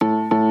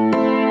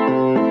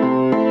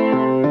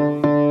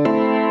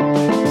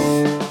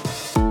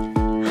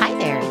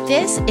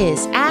This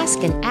is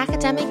Ask an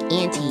Academic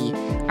Auntie,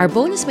 our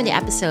bonus mini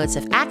episodes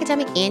of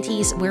Academic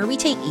Aunties where we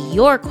take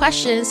your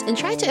questions and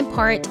try to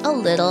impart a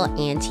little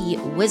auntie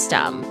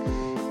wisdom.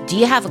 Do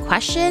you have a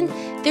question?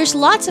 There's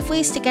lots of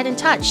ways to get in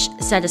touch.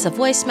 Send us a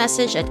voice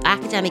message at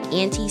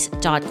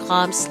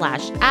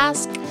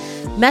academicaunties.com/ask,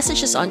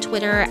 message us on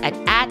Twitter at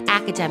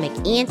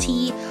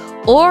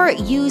 @academicauntie, or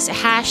use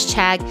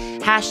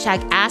hashtag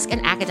Ask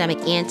an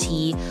Academic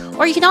Auntie,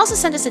 or you can also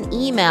send us an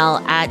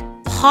email at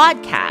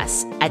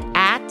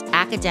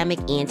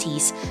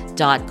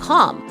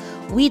podcast@academicaunties.com.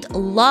 We'd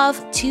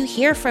love to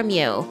hear from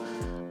you.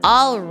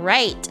 All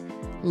right,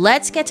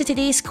 let's get to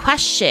today's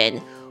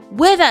question.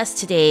 With us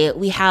today,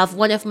 we have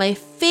one of my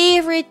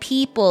favorite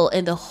people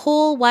in the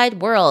whole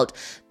wide world,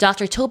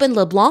 Dr. Tobin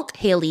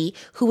LeBlanc-Haley,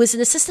 who is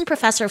an assistant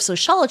professor of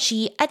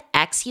sociology at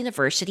X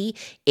University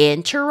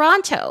in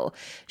Toronto.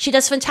 She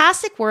does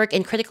fantastic work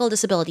in critical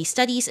disability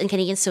studies and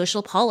Canadian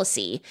social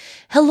policy.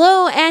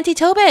 Hello, Auntie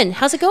Tobin.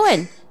 How's it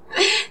going?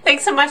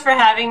 Thanks so much for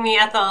having me,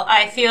 Ethel.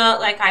 I feel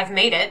like I've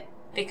made it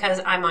because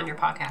I'm on your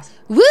podcast.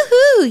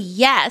 Woohoo!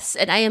 Yes,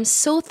 and I am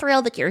so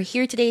thrilled that you're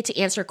here today to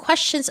answer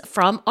questions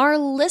from our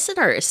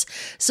listeners.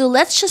 So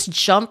let's just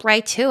jump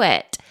right to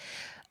it.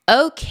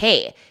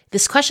 Okay,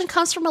 this question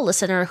comes from a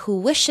listener who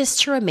wishes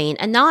to remain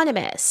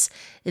anonymous.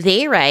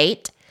 They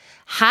write,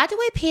 "How do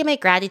I pay my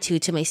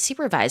gratitude to my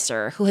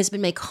supervisor who has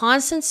been my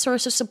constant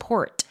source of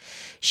support?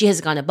 She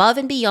has gone above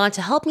and beyond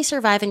to help me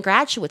survive in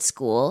graduate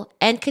school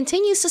and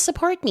continues to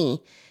support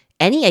me.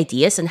 Any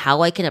ideas on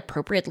how I can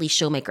appropriately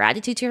show my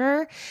gratitude to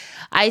her?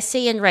 I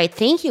say and write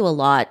thank you a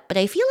lot, but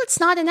I feel it's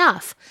not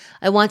enough.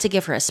 I want to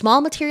give her a small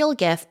material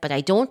gift, but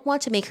I don't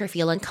want to make her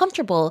feel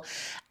uncomfortable,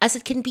 as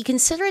it can be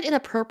considered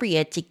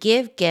inappropriate to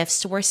give gifts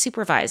to our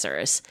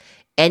supervisors.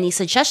 Any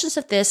suggestions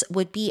of this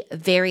would be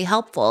very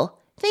helpful.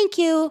 Thank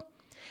you."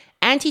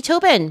 Auntie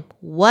Tobin,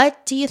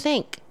 what do you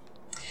think?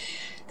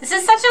 This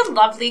is such a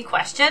lovely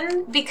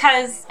question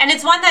because, and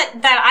it's one that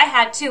I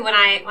had too when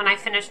I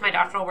finished my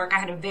doctoral work. I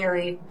had a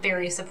very,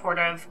 very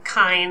supportive,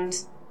 kind,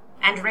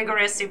 and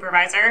rigorous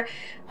supervisor.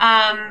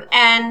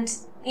 And,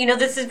 you know,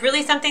 this is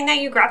really something that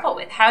you grapple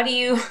with. How do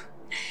you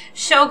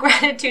show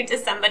gratitude to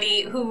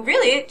somebody who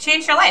really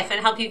changed your life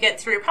and help you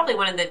get through probably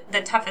one of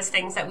the toughest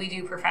things that we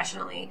do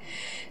professionally?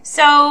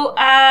 So,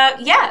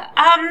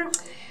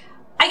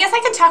 I guess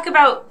I could talk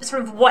about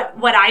sort of what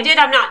I did.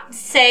 I'm not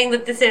saying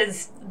that this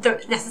is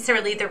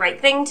necessarily the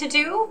right thing to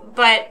do,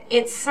 but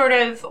it's sort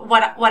of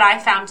what I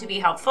found to be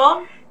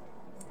helpful.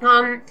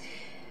 And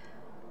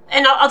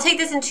I'll take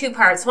this in two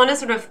parts. One is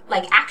sort of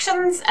like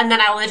actions, and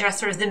then I will address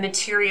sort of the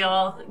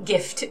material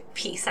gift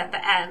piece at the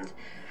end.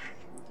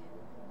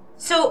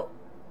 So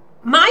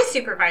my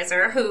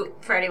supervisor, who,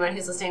 for anyone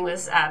who's listening,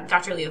 was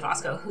Dr. Leo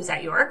Vosco, who's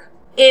at York,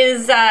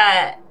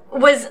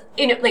 was,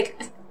 you know, like,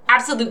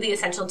 absolutely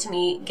essential to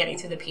me getting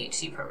through the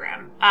PhD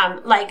program.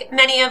 Like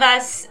many of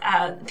us,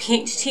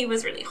 PhD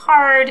was really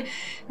hard,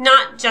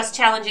 not just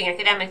challenging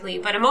academically,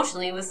 but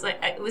emotionally. It was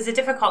a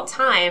difficult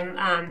time.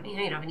 You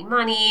don't have any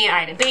money.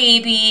 I had a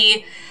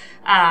baby.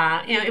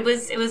 It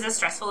was a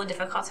stressful and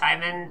difficult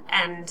time,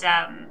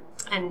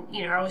 and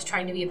you're always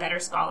trying to be a better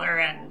scholar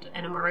and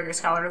a more rigorous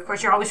scholar. And of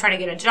course, you're always trying to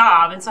get a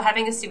job. And so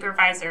having a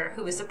supervisor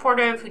who is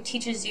supportive, who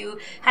teaches you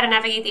how to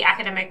navigate the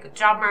academic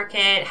job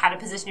market, how to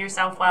position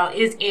yourself well,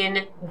 is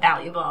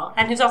invaluable.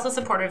 And who's also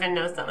supportive and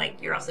knows that,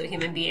 like, you're also a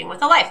human being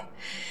with a life.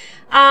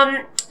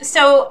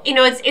 So, you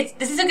know, this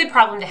is a good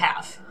problem to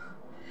have.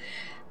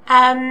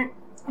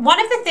 One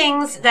of the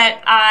things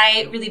that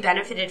I really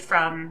benefited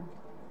from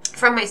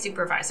my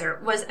supervisor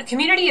was a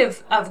community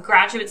of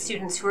graduate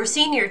students who were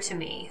senior to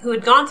me, who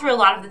had gone through a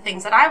lot of the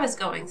things that I was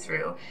going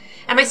through.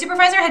 And my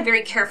supervisor had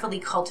very carefully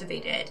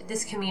cultivated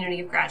this community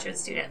of graduate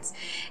students.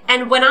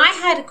 And when I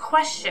had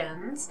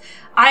questions,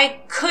 I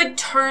could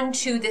turn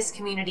to this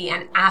community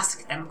and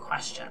ask them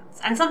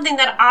questions. And something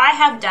that I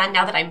have done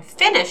now that I'm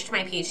finished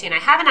my PhD and I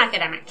have an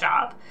academic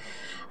job,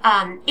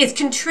 is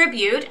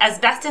contribute as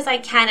best as I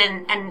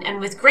can and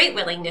with great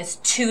willingness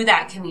to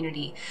that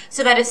community,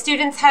 so that if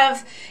students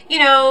have, you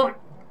know,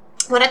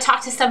 want to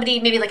talk to somebody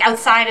maybe like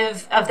outside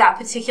of that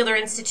particular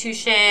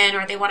institution,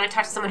 or they want to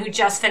talk to someone who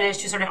just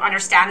finished, who sort of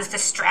understands the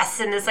stress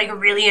in this like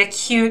really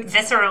acute,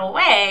 visceral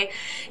way,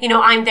 you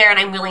know, I'm there and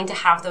I'm willing to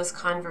have those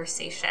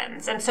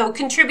conversations. And so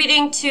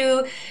contributing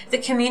to the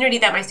community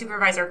that my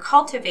supervisor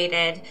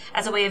cultivated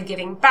as a way of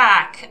giving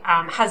back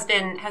has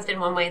been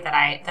one way that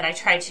I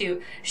try to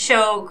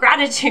show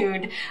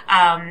gratitude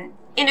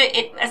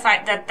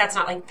aside that's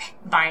not like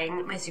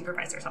buying my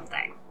supervisor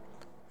something.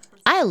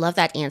 I love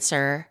that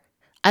answer.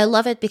 I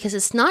love it because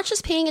it's not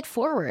just paying it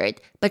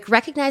forward, but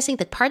recognizing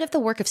that part of the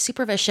work of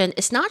supervision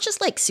is not just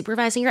like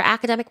supervising your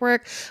academic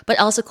work, but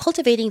also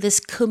cultivating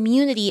this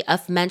community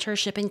of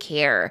mentorship and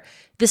care.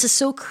 This is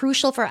so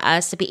crucial for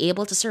us to be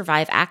able to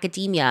survive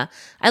academia.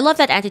 I love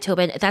that, Auntie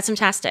Tobin. That's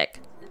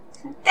fantastic.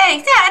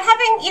 Thanks. Yeah, and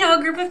having, you know,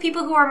 a group of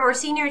people who are more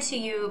senior to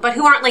you, but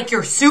who aren't like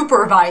your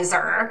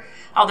supervisor.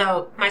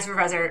 Although my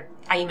supervisor,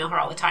 I email her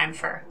all the time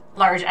for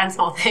large and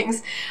small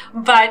things,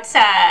 but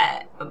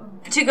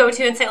to go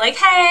to and say like,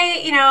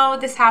 hey,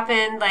 this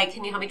happened, like,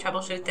 can you help me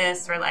troubleshoot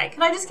this, or like,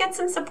 can I just get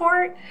some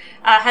support,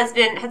 has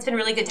been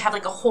really good to have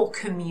like a whole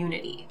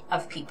community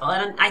of people.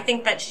 And I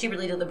think that she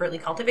really deliberately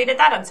cultivated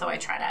that, and so I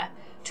try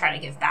to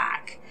give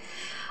back.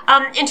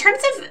 In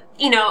terms of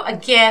a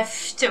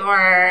gift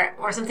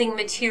or something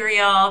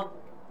material,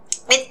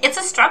 it's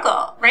a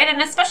struggle, right?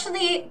 And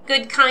especially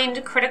good,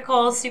 kind,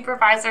 critical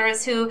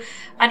supervisors who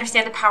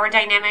understand the power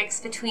dynamics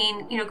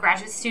between,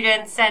 graduate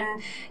students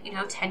and,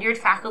 tenured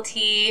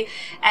faculty,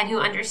 and who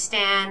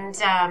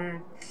understand,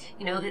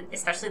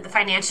 especially the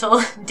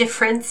financial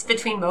difference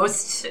between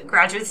most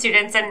graduate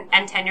students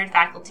and tenured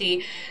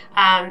faculty.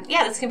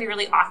 This can be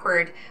really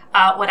awkward.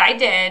 What I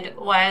did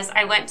was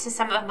I went to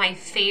some of my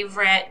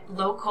favorite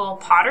local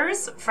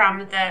potters from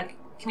the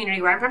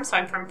community where I'm from. So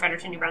I'm from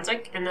Fredericton, New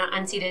Brunswick, in the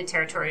unceded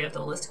territory of the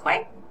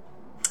Wolastoqey.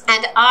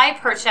 And I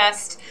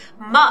purchased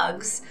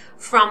mugs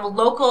from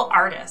local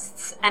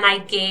artists, and I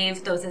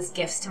gave those as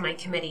gifts to my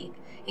committee,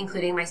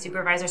 including my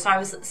supervisor. So I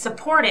was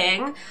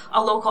supporting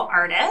a local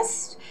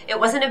artist. It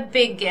wasn't a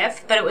big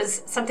gift, but it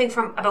was something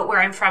about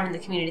where I'm from and the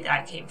community that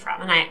I came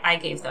from. And I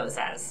gave those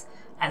as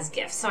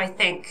gifts. So I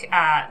think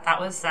that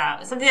was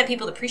something that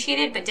people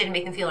appreciated, but didn't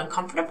make them feel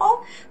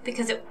uncomfortable,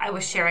 because I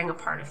was sharing a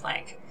part of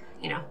my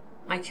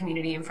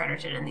community in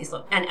Fredericton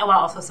and while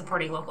also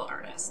supporting local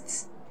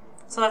artists.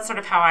 So that's sort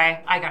of how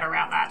I got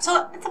around that.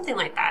 So it's something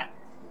like that.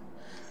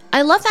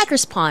 I love that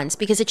response,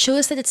 because it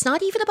shows that it's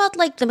not even about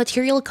like the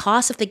material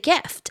cost of the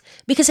gift.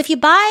 Because if you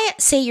buy,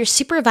 say, your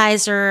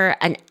supervisor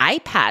an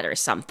iPad or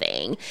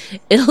something,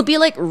 it'll be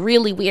like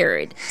really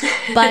weird.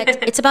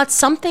 But it's about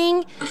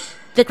something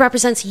that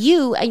represents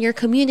you and your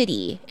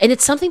community. And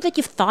it's something that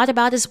you've thought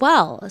about as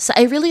well. So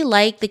I really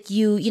like that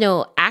you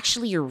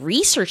actually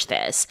researched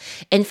this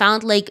and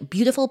found like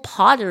beautiful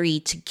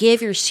pottery to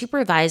give your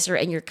supervisor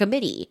and your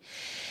committee.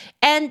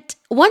 And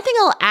one thing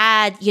I'll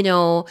add,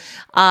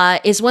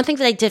 is one thing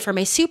that I did for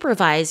my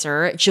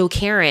supervisor, Joe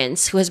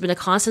Cairns, who has been a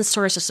constant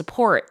source of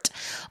support.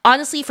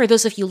 Honestly, for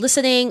those of you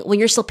listening, when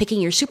you're still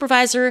picking your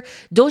supervisor,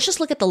 don't just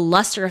look at the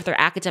luster of their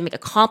academic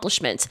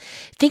accomplishments.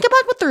 Think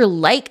about what they're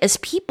like as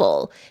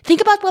people.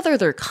 Think about whether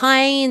they're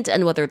kind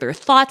and whether they're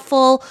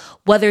thoughtful,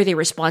 whether they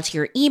respond to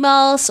your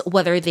emails,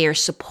 whether they're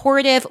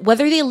supportive,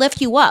 whether they lift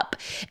you up.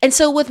 And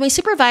so with my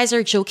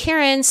supervisor, Joe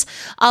Cairns,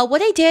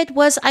 what I did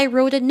was I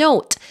wrote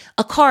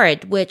a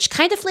card, which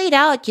kind of laid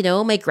out,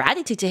 my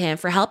gratitude to him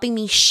for helping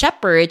me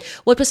shepherd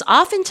what was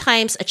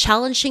oftentimes a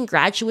challenging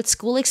graduate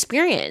school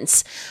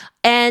experience.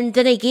 And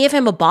then I gave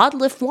him a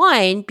bottle of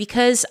wine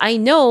because I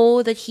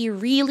know that he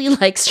really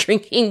likes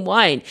drinking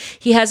wine.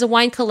 He has a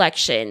wine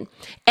collection.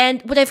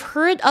 And what I've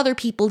heard other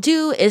people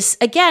do is,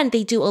 again,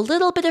 they do a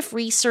little bit of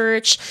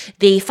research.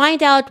 They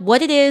find out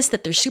what it is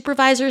that their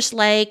supervisors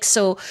like.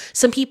 So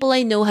some people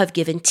I know have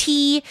given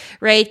tea,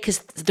 right? Because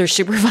their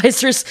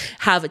supervisors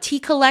have a tea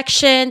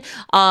collection.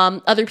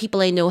 Other people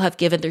I know have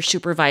given their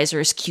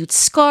supervisors cute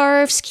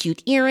scarves,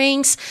 cute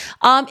earrings.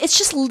 It's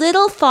just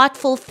little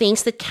thoughtful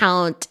things that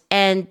count.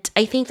 And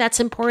I think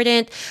that's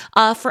important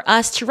for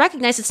us to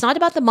recognize. It's not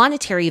about the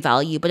monetary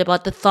value, but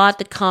about the thought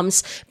that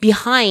comes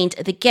behind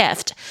the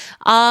gift.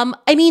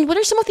 What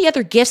are some of the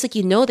other gifts that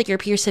that your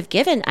peers have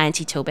given,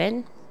 Auntie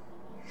Tobin?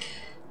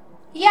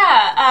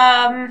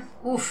 Yeah,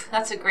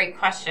 that's a great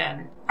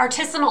question.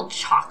 Artisanal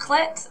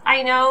chocolate,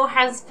 I know,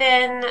 has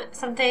been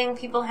something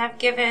people have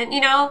given,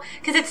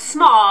 because it's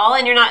small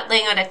and you're not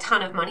laying out a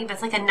ton of money, but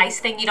it's like a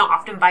nice thing you don't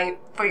often buy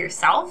for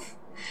yourself.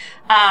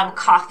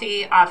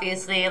 Coffee,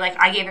 obviously, like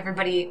I gave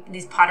everybody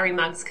these pottery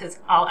mugs because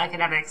all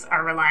academics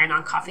are relying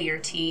on coffee or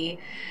tea.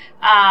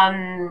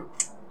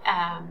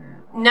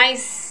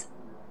 Nice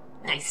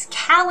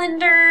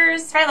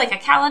calendars, right? Like a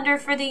calendar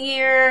for the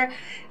year.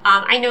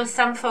 I know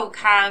some folk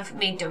have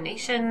made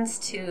donations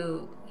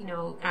to,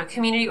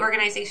 community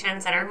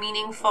organizations that are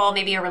meaningful,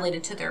 maybe are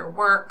related to their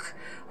work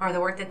or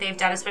the work that they've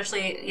done,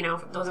 especially,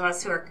 those of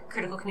us who are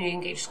critical community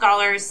engaged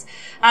scholars.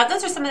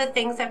 Those are some of the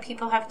things that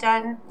people have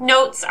done.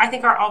 Notes, I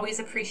think, are always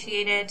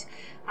appreciated.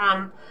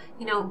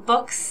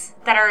 Books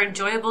that are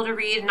enjoyable to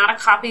read, not a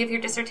copy of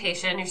your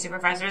dissertation. Your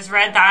supervisor's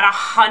read that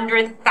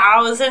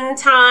 100,000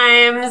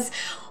 times,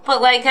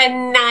 but like a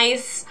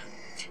nice,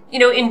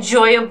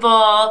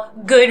 enjoyable,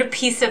 good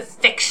piece of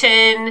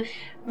fiction,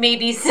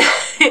 maybe,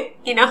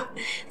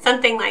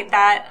 something like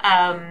that,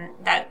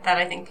 that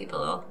I think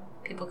people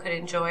could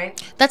enjoy.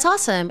 That's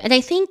awesome. And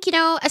I think,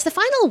 as the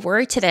final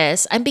word to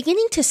this, I'm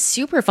beginning to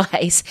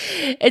supervise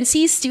and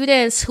see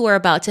students who are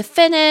about to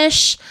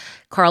finish.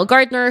 Carl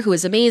Gardner, who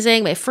is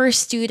amazing, my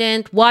first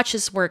student, watch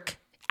his work,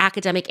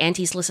 academic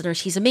aunties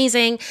listeners, he's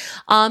amazing.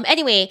 And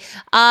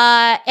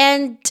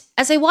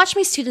as I watch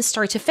my students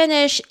start to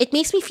finish, it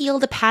makes me feel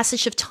the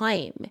passage of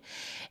time.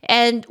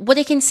 And what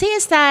I can say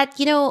is that,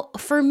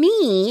 for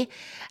me,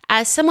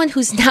 as someone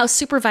who's now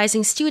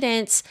supervising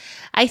students,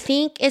 I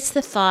think it's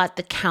the thought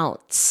that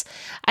counts.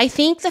 I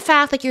think the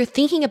fact that you're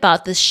thinking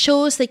about this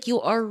shows that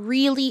you are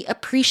really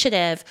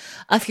appreciative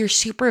of your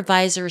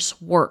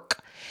supervisor's work.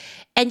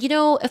 And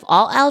if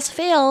all else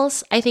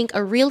fails, I think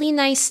a really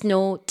nice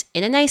note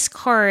in a nice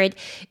card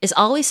is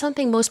always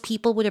something most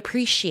people would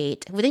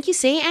appreciate. Wouldn't you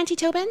say, Auntie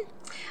Tobin?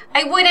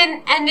 I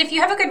wouldn't. And if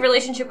you have a good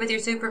relationship with your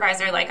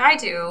supervisor like I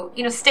do,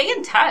 stay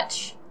in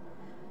touch.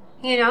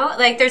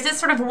 Like there's this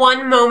sort of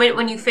one moment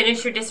when you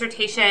finish your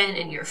dissertation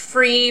and you're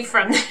free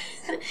from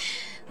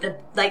the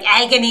like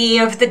agony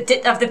of the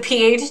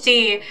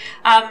PhD,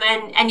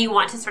 and you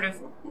want to sort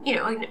of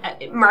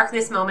mark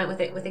this moment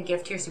with a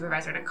gift to your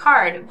supervisor and a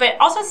card, but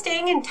also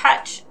staying in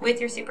touch with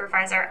your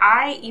supervisor.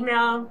 I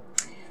email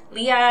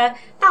Leah,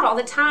 not all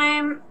the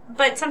time,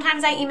 but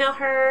sometimes I email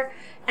her,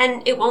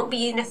 and it won't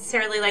be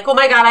necessarily like, oh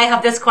my God, I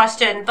have this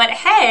question, but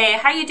hey,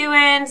 how you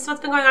doing? So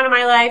what's been going on in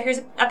my life? Here's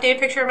an updated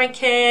picture of my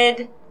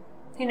kid,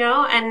 and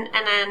then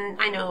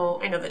I know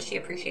that she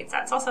appreciates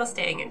that. It's also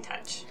staying in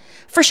touch.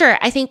 For sure.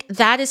 I think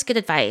that is good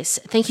advice.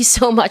 Thank you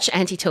so much,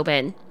 Auntie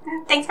Tobin.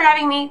 Thanks for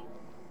having me.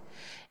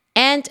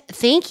 And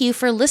thank you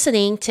for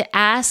listening to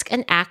Ask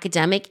an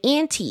Academic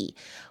Auntie.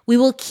 We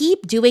will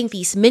keep doing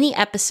these mini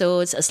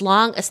episodes as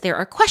long as there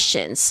are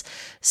questions.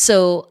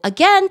 So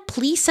again,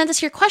 please send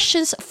us your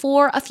questions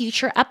for a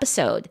future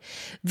episode.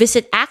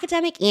 Visit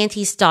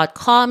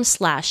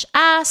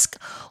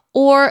academicaunties.com/ask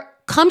or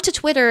come to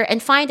Twitter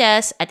and find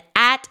us at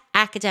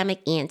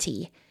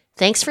 @academicauntie.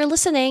 Thanks for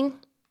listening.